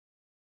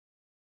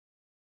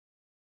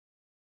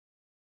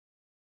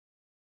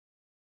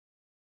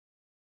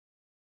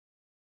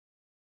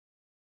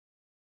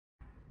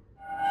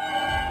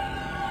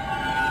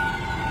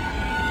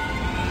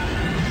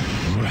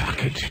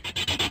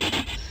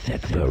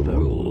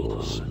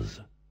rules.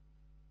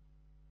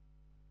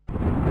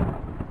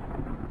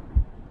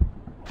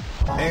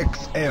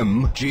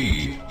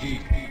 XMG.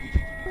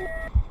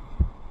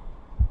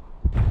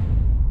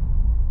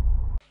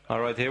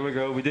 Alright, here we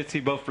go. We did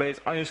see both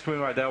players on your screen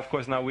right there. Of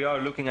course, now we are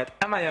looking at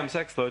MIM's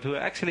XlorD, who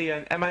actually,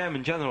 and MIM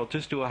in general,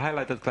 just to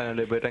highlight that clan a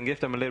little bit and give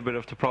them a little bit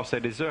of the props they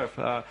deserve.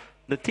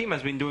 The team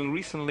has been doing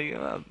recently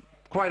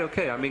quite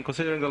okay. I mean,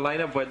 considering the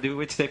lineup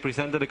which they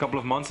presented a couple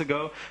of months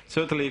ago,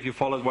 certainly if you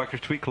followed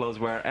Warcraft 3 close,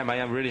 where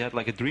MIM really had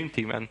like a dream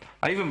team, and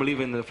I even believe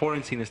in the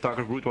foreign scene in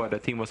StarCraft Root War,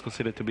 that team was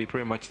considered to be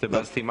pretty much the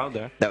best team out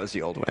there. That was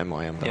the old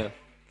MIM, though. Yeah.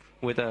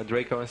 With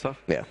Draco and stuff?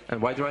 Yeah.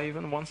 And Whitereye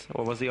even once?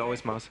 Or was he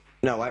always Mouse?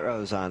 No, Whitereye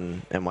was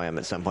on MIM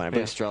at some point. I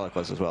believe Strelic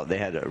was as well. They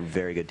had a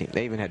very good team.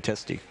 They even had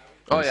Testy.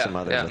 And some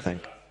others, I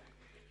think.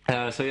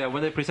 So yeah,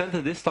 when they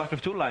presented this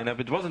StarCraft 2 lineup,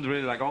 it wasn't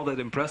really like all that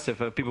impressive.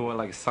 People were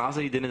like,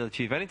 Sazi didn't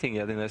achieve anything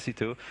yet in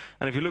SC2.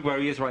 And if you look where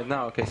he is right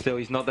now, okay, still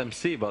he's not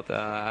MC, but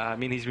I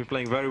mean, he's been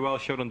playing very well,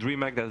 showed on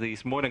DreamHack that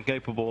he's more than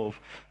capable of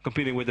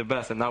competing with the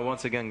best. And now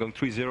once again, going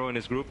 3-0 in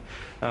his group.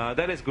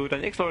 That is good.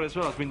 And XlorD as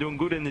well has been doing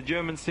good in the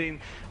German scene.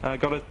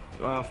 Got a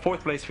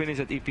 4th place finish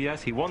at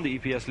EPS. He won the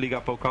EPS Liga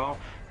Pokal,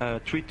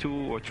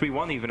 3-2 or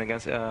 3-1 even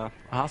against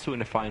Hasu in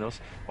the finals.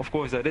 Of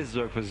course, that is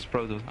Zerg versus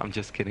Proto. I'm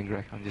just kidding,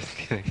 Greg. I'm just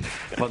kidding.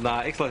 But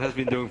XlorD has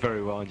been doing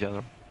very well in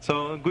general.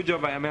 So good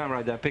job by MM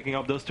right there, picking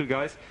up those two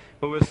guys.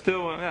 But we're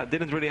still,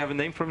 didn't really have a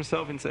name for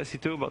himself in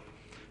SC2, but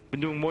been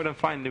doing more than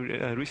fine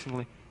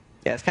recently.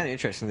 Yeah, it's kind of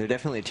interesting. They're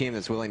definitely a team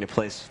that's willing to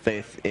place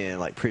faith in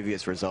like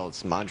previous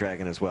results.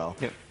 Mondragon as well.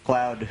 Yep.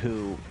 Cloud,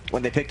 who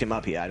when they picked him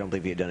up, I don't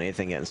believe he had done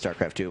anything yet in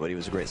StarCraft 2, but he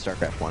was a great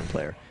StarCraft 1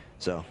 player.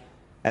 So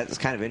it's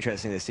kind of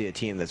interesting to see a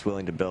team that's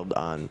willing to build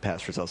on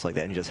past results like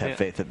that and just have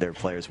faith that their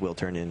players will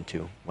turn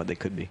into what they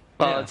could be.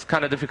 Well, it's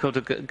kind of difficult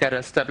to get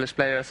established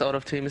players out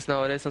of teams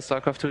nowadays in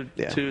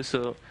StarCraft 2,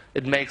 so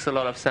it makes a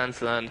lot of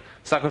sense. And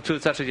StarCraft 2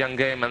 is such a young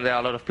game, and there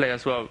are a lot of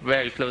players who are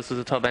very close to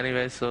the top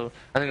anyway, so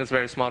I think it's a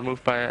very smart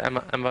move by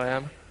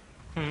MIM.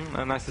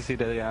 And nice to see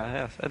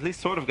that, at least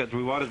sort of get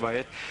rewarded by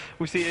it.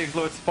 We see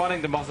XlorD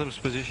spawning the Muslim's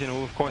position,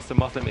 who of course the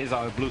Muslim is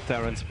our blue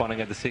Terran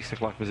spawning at the 6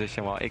 o'clock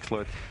position, while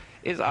XlorD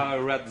is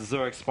our red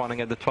Zerg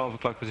spawning at the 12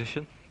 o'clock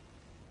position.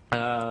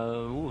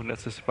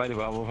 That's a surprise.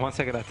 Well, 1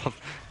 second I thought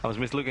I was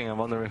mislooking. I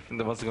wonder if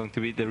there was going to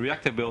be the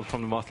reactor build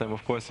from the Muslim.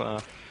 Of course,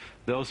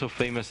 the also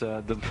famous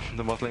the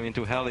Muslim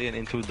into Hellion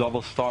into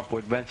double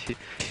starport Banshee,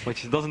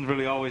 which doesn't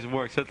really always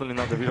work. Certainly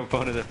not the real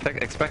opponent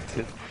expects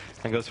it,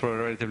 and goes for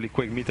a relatively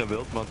quick meta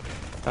build. But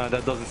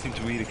that doesn't seem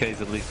to be the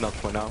case, at least not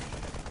for now.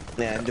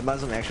 Yeah, and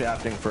DeMusliM actually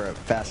opting for a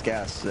fast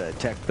gas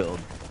tech build.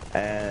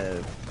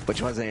 Which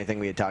wasn't anything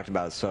we had talked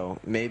about, so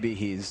maybe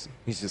he's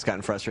just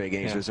gotten frustrated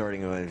again. He's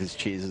resorting to one of his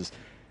cheeses.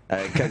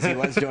 Because he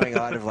was doing a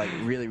lot of like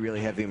really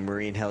heavy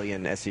Marine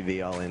Hellion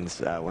SCV all-ins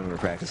when we were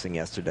practicing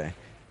yesterday.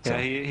 So.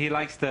 Yeah, he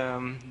likes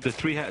the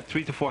 3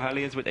 to 4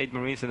 Hellions with 8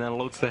 Marines, and then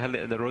loads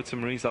the Roadster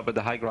Marines up at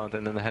the high ground,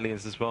 and then the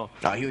Hellions as well.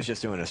 Oh, he was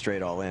just doing a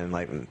straight all-in,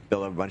 like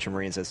build up a bunch of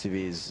Marines,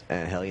 SCVs,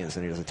 and Hellions,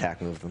 and he just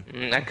attack move them.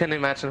 I can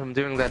imagine him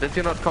doing that. If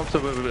you're not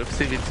comfortable with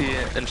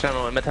CVT in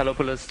general, and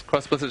Metallopolis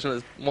cross position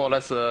is more or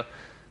less a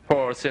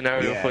poor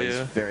scenario for you.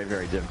 It's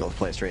very difficult to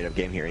play straight up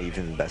game here,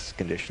 even in best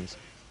conditions.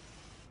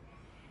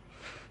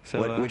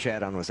 So, which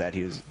add-on was that?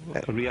 He was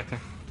a reactor.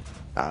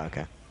 Ah,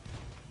 okay.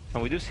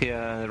 And we do see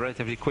a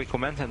relatively quick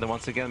command handle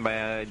once again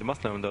by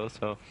DeMusliM though,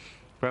 so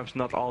perhaps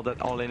not all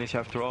that all-inish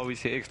after all. We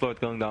see XlorD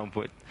going down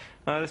for it.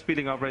 They're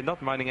speeding up right,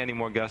 not mining any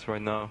more gas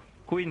right now.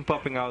 Queen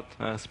popping out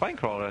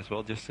Spinecrawler as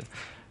well, just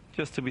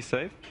to be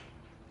safe.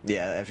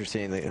 Yeah, after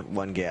seeing the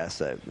one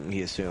gas,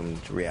 he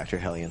assumed reactor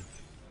Hellion.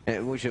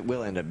 Which it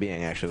will end up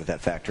being actually with that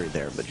factory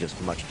there, but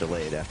just much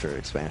delayed after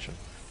expansion.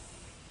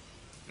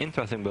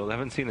 Interesting build. I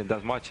haven't seen it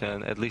that much,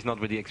 and at least not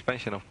with the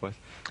expansion, of course.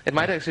 It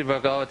might actually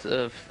work out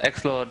if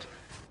XlorD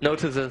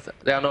notices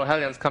there are no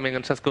Hellions coming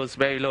and just goes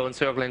very low in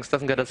circlings,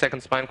 doesn't get a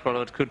second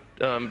Spinecrawler. It could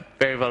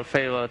very well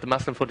favor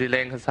DeMusliM for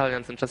delaying his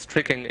Hellions and just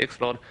tricking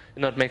XlorD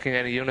and not making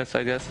any units,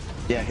 I guess.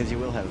 Yeah, because you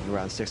will have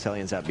around 6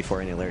 Hellions out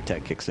before any lair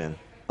tech kicks in.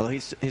 Although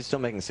he's still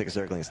making 6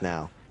 Zerglings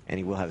now, and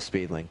he will have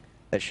Speedling.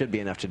 That should be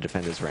enough to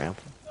defend his ramp.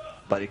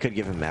 But it could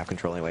give him map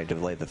control anyway to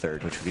delay the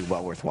 3rd, which would be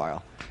well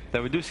worthwhile.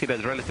 Then we do see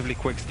that relatively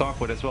quick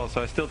starport as well,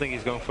 so I still think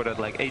he's going for that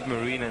like 8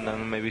 Marine and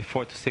then maybe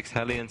 4 to 6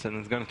 Hellions, and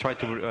he's going to try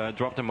to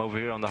drop them over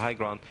here on the high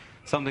ground.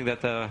 Something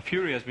that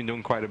Fury has been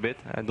doing quite a bit.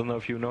 I don't know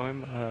if you know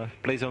him,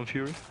 plays on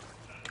Fury.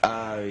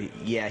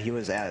 Yeah, he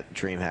was at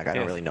DreamHack. I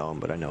don't really know him,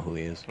 but I know who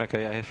he is.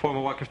 Okay, yeah, he's a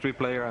former Warcraft 3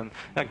 player and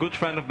a good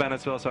friend of Ben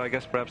as well, so I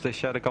guess perhaps they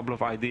shared a couple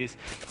of IDs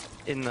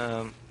in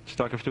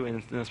StarCraft 2,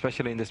 and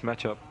especially in this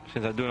matchup,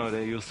 since I do know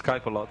they use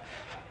Skype a lot.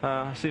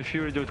 I've seen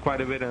Fury do it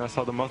quite a bit, and I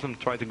saw the Muslim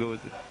try to go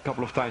it a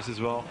couple of times as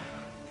well.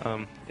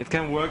 It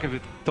can work if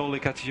it totally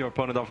catches your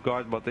opponent off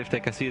guard, but if they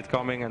can see it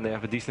coming and they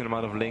have a decent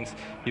amount of links,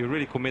 you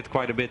really commit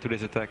quite a bit to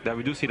this attack. There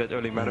we do see that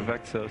early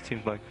medevac, so it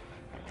seems like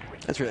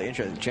That's really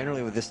interesting.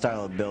 Generally, with this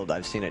style of build,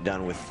 I've seen it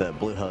done with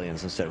Blue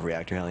Hellions instead of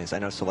Reactor Hellions. I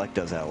know Select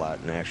does that a lot,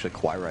 and actually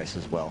Quirice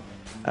as well.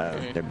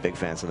 They're big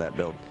fans of that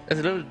build. It's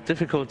a little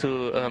difficult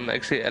to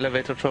actually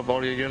elevate or drop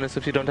all your units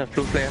if you don't have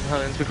Blue Flame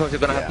Hellions, because you're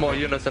going to have more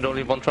units and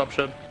only one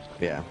dropship.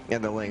 Yeah,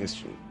 and the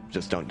Lings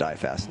just don't die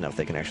fast enough.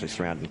 They can actually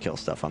surround and kill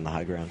stuff on the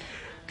high ground.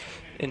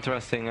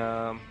 Interesting.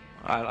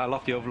 I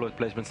love the Overlord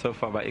placement so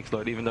far by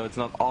XlorD, even though it's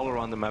not all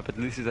around the map. At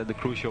least it's at the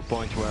crucial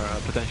point where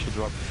a potential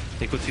drop.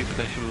 You could see a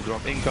potential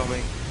drop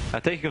incoming.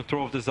 Taking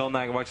control of the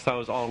Zelnag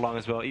watchtowers all along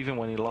as well, even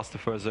when he lost the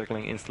first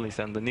Zergling, instantly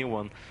sent the new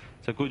one.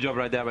 So good job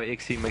right there by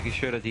XC, making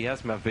sure that he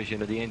has map vision,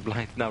 that he ain't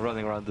blind now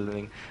running around the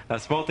thing.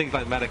 Small things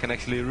like that can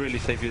actually really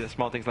save you.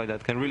 Small things like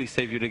that can really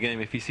save you the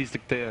game. If he sees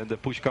the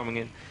push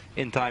coming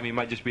in time, he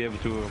might just be able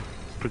to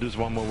produce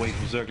one more wave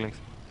of Zerglings.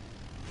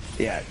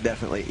 Yeah,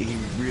 definitely. He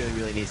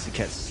really needs to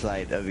catch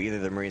sight of either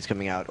the Marines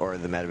coming out or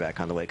the medevac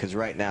on the way, because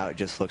right now it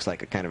just looks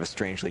like a kind of a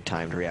strangely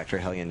timed Reactor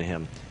Hellion to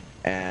him.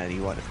 And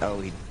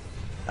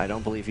I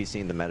don't believe he's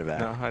seen the medevac.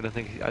 No, I don't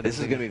think. This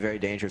is going to be very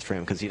dangerous for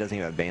him because he doesn't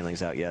even have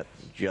Banelings out yet,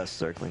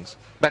 just Zerglings.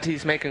 But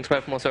he's making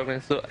 12 more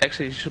Zerglings, so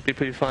actually he should be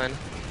pretty fine.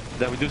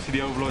 There we do see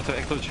the Overlord, so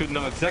XlorD should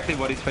know exactly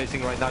what he's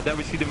facing right now. There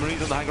we see the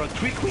Marines on the high ground.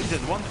 3 Queens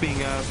at once being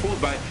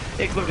pulled by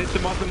XlorD. Is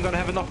DeMusliM going to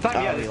have enough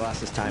time? Yeah, he lost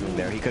his timing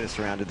there. He could have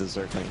surrounded the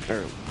Zergling,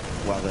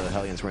 while the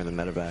Hellions were in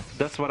the medevac.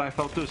 That's what I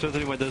felt too,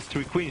 certainly when those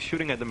 3 Queens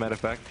shooting at the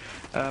medevac.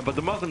 But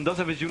DeMusliM does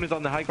have his units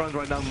on the high ground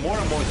right now. More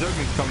and more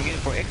Zerglings coming in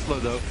for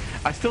XlorD though.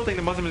 I still think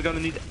DeMusliM is going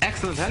to need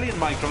excellent Hellion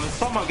micro and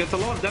somehow gets a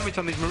lot of damage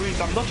on these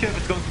Marines. I'm not sure if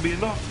it's going to be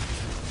enough.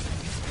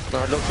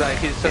 No, it looks like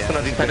he's just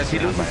going to defend. If he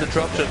loses the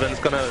dropship and he's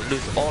going to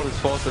lose all his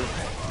forces,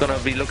 going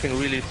to be looking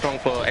really strong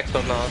for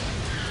XlorD now.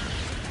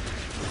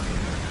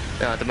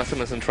 Yeah,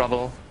 DeMusliM is in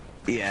trouble.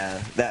 Yeah,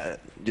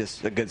 that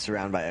just a good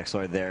surround by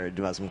XlorD there.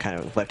 DeMusliM kind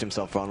of left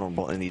himself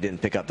vulnerable, and he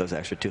didn't pick up those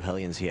extra 2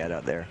 Hellions he had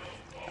out there.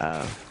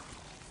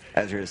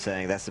 As you were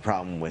saying, that's the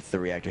problem with the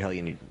Reactor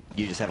Hellion.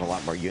 You just have a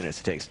lot more units.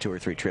 It takes 2 or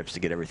 3 trips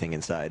to get everything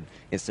inside,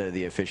 instead of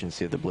the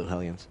efficiency of the Blue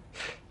Hellions.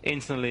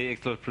 Instantly,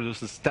 XlorD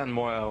produces 10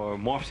 more, or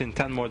morphs in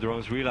 10 more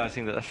drones,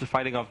 realizing that after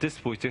fighting off this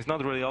push, there's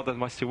not really all that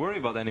much to worry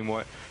about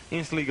anymore.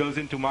 Instantly goes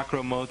into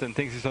macro mode and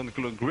thinks it's going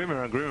to look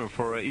grimmer and grimmer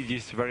for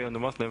EG's very own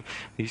DeMusliM.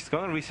 He's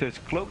going to research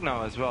Cloak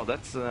now as well.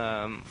 That's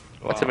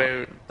that's a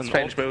very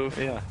strange move.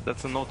 Yeah,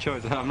 that's an odd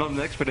choice. I'm not an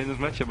expert in this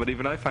matchup, but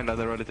even I find that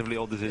a relatively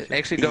old decision.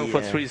 Actually going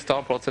for 3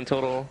 starports in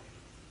total.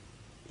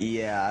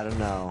 Yeah, I don't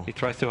know. He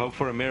tries to hope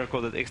for a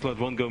miracle that XlorD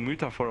won't go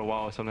Muta for a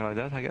while or something like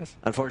that, I guess.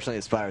 Unfortunately,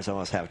 the Spire's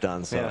almost half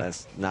done, so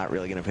that's not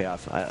really going to pay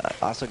off.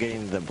 Also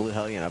getting the Blue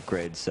Hellion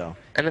upgrade, so...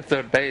 And a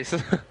 3rd base.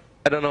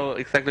 I don't know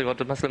exactly what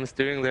DeMusliM is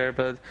doing there,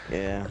 but...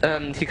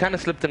 Yeah. He kind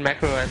of slipped in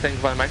macro, I think,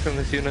 while macroing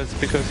his units,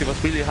 because he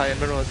was really high in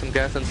minerals and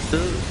gas, and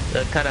still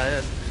kind of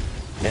is.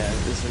 Yeah,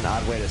 this is an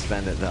odd way to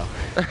spend it, though.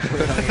 Blue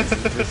Hellions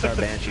and 3-star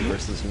Banshee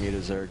versus Muta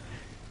Zerg.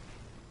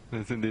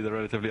 It's indeed a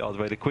relatively odd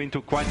way. The Queen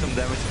took quite some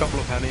damage, a couple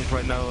of Hellions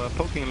right now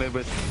poking a little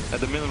bit at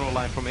the mineral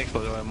line from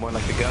XlorD, more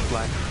like the gas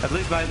line. At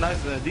least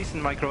nice,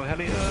 decent micro,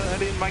 Hellion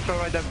micro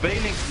right there.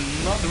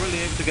 Baning's not really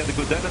able to get a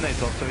good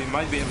detonate off, so he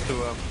might be able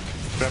to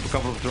grab a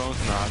couple of drones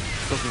now.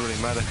 Doesn't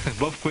really matter.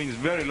 Both Queens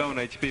very low in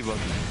HP,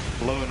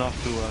 but low enough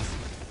to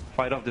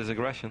fight off this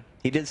aggression.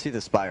 He did see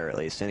the Spire at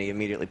least, and he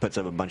immediately puts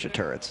up a bunch of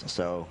turrets,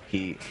 so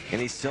he's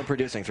still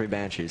producing 3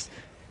 Banshees.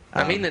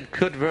 I mean, it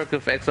could work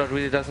if XlorD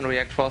really doesn't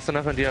react fast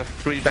enough and you have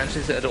 3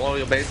 Banshees at all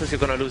your bases, you're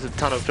going to lose a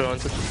ton of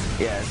drones.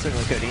 Yeah, it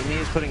certainly could. He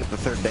is putting up the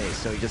 3rd base,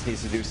 so he just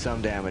needs to do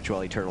some damage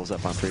while he turtles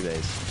up on 3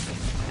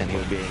 base. And he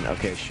would be in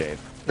okay shape.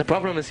 The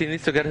problem is he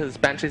needs to get his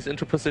Banshees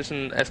into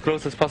position as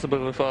close as possible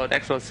without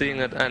XlorD seeing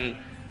it, and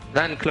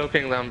then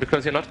cloaking them,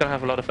 because you're not going to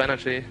have a lot of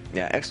energy.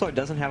 Yeah, XlorD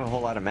doesn't have a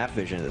whole lot of map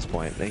vision at this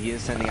point. He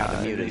is sending out the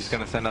mutas. He's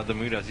going to send out the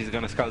mutas. He's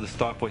going to scout the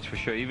star points for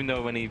sure, even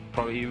though when he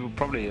will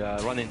probably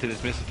run into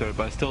this missile turret,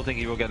 but I still think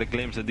he will get a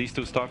glimpse at these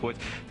 2 star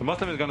points.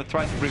 DeMusliM is going to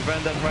try to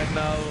prevent that right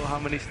now. How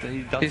many?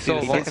 He did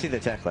see the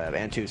tech lab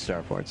and 2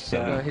 starports. So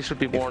yeah, he should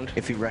be warned.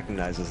 If he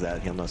recognizes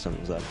that, he'll know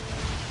something's up.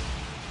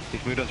 These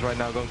mutas right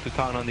now going to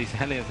town on these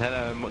Hellions.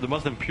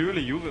 DeMusliM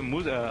purely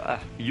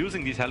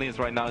using these Hellions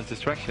right now as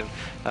distraction.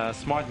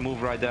 Smart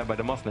move right there by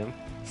DeMusliM.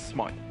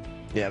 Smart.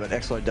 Yeah, but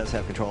XlorD does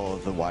have control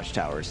of the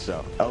watchtowers,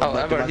 so...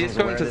 However, he's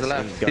going to the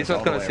left. He's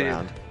not going to see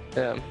it.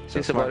 Yeah, so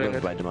he's smart avoiding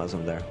move it. by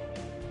DeMusliM there.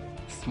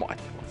 Smart,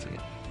 once again.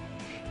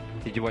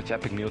 Did you watch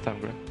Epic Mealtime,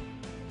 Greg?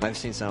 I've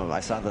seen some of them. I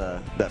saw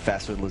that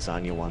fast food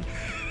lasagna one.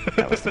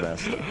 That was the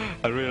best.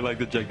 I really like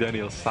the Jack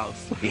Daniels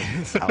sauce.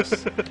 Yeah,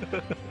 sauce.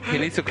 He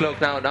needs to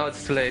cloak now. Now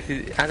it's too late.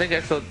 I think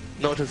XlorD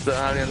noticed the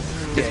aliens.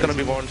 He's going to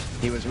be warned.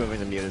 He was moving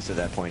the mutas at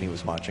that point. He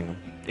was watching them.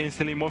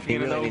 Instantly morphing he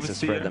in really an needs to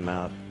spread them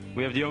out.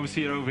 We have the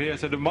Overseer over here,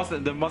 so the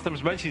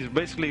DeMusliM's Banshee is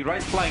basically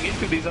right flying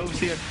into these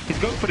Overseer. He's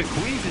going for the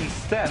Queens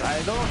instead.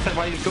 I don't understand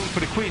why he's going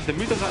for the Queens. The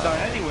mutas are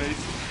there anyways.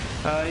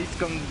 He's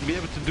going to be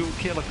able to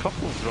kill a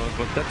couple of drones,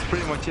 but that's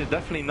pretty much it.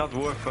 Definitely not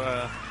worth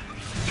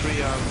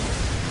 3...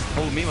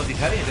 Oh, meanwhile, these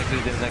Hellions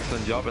actually did an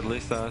excellent job, at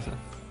least.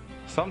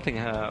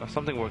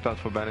 something worked out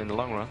for Ben in the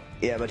long run.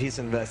 Yeah, but he's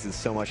invested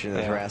so much in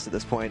his harass at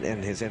this point,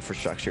 and his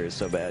infrastructure is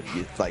so bad.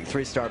 Like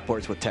 3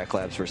 starports with tech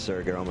labs for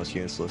Surg are almost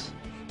useless.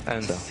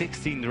 And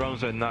 16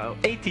 drones right now,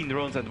 18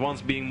 drones at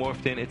once being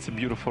morphed in. It's a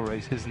beautiful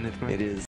race, isn't it? Man? It is.